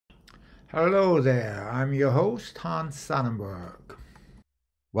Hello there, I'm your host, Hans Sonnenberg.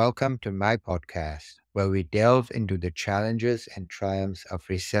 Welcome to my podcast, where we delve into the challenges and triumphs of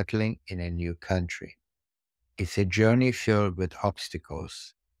resettling in a new country. It's a journey filled with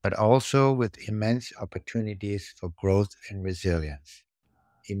obstacles, but also with immense opportunities for growth and resilience.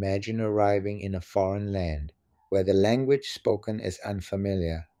 Imagine arriving in a foreign land where the language spoken is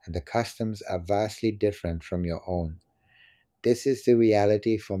unfamiliar and the customs are vastly different from your own. This is the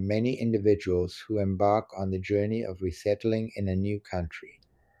reality for many individuals who embark on the journey of resettling in a new country.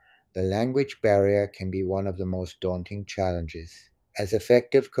 The language barrier can be one of the most daunting challenges, as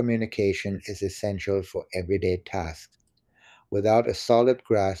effective communication is essential for everyday tasks. Without a solid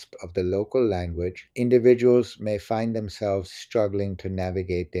grasp of the local language, individuals may find themselves struggling to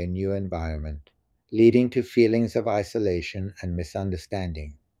navigate their new environment, leading to feelings of isolation and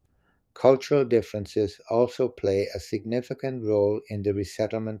misunderstanding. Cultural differences also play a significant role in the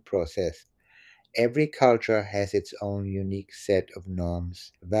resettlement process. Every culture has its own unique set of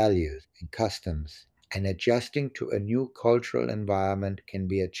norms, values, and customs, and adjusting to a new cultural environment can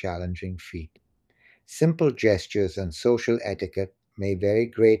be a challenging feat. Simple gestures and social etiquette may vary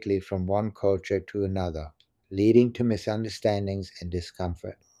greatly from one culture to another, leading to misunderstandings and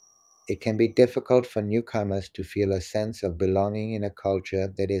discomfort. It can be difficult for newcomers to feel a sense of belonging in a culture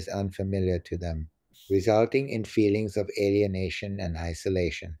that is unfamiliar to them, resulting in feelings of alienation and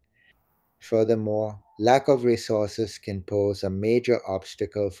isolation. Furthermore, lack of resources can pose a major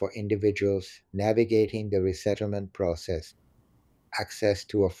obstacle for individuals navigating the resettlement process. Access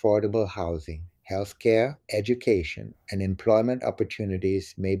to affordable housing, healthcare, education, and employment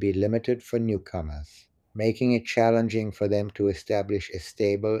opportunities may be limited for newcomers, making it challenging for them to establish a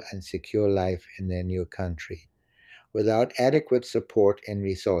stable and secure life in their new country. Without adequate support and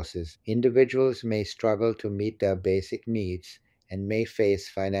resources, individuals may struggle to meet their basic needs and may face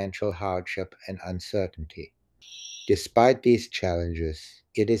financial hardship and uncertainty. Despite these challenges,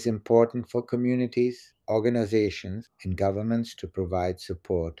 it is important for communities, organizations, and governments to provide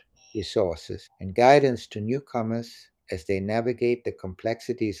support, resources, and guidance to newcomers as they navigate the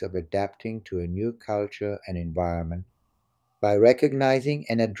complexities of adapting to a new culture and environment. By recognizing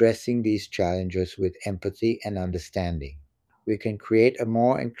and addressing these challenges with empathy and understanding, we can create a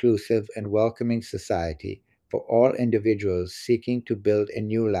more inclusive and welcoming society for all individuals seeking to build a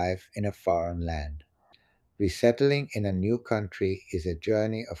new life in a foreign land. Resettling in a new country is a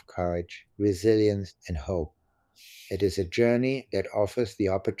journey of courage, resilience, and hope. It is a journey that offers the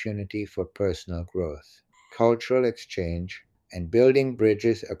opportunity for personal growth, cultural exchange, and building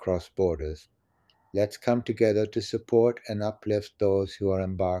bridges across borders. Let's come together to support and uplift those who are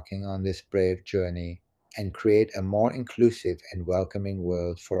embarking on this brave journey and create a more inclusive and welcoming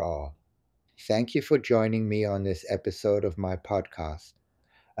world for all. Thank you for joining me on this episode of my podcast.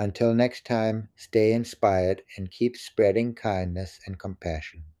 Until next time, stay inspired and keep spreading kindness and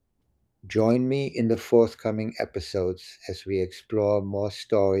compassion. Join me in the forthcoming episodes as we explore more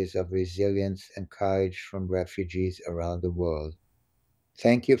stories of resilience and courage from refugees around the world.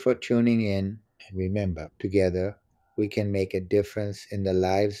 Thank you for tuning in, and remember, together we can make a difference in the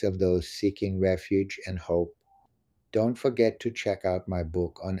lives of those seeking refuge and hope. Don't forget to check out my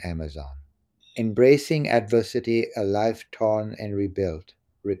book on Amazon, Embracing Adversity, A Life Torn and Rebuilt,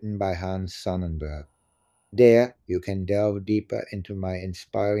 written by Hans Sonnenberg. There, you can delve deeper into my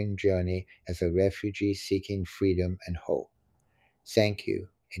inspiring journey as a refugee seeking freedom and hope. Thank you,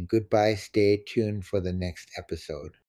 and goodbye. Stay tuned for the next episode.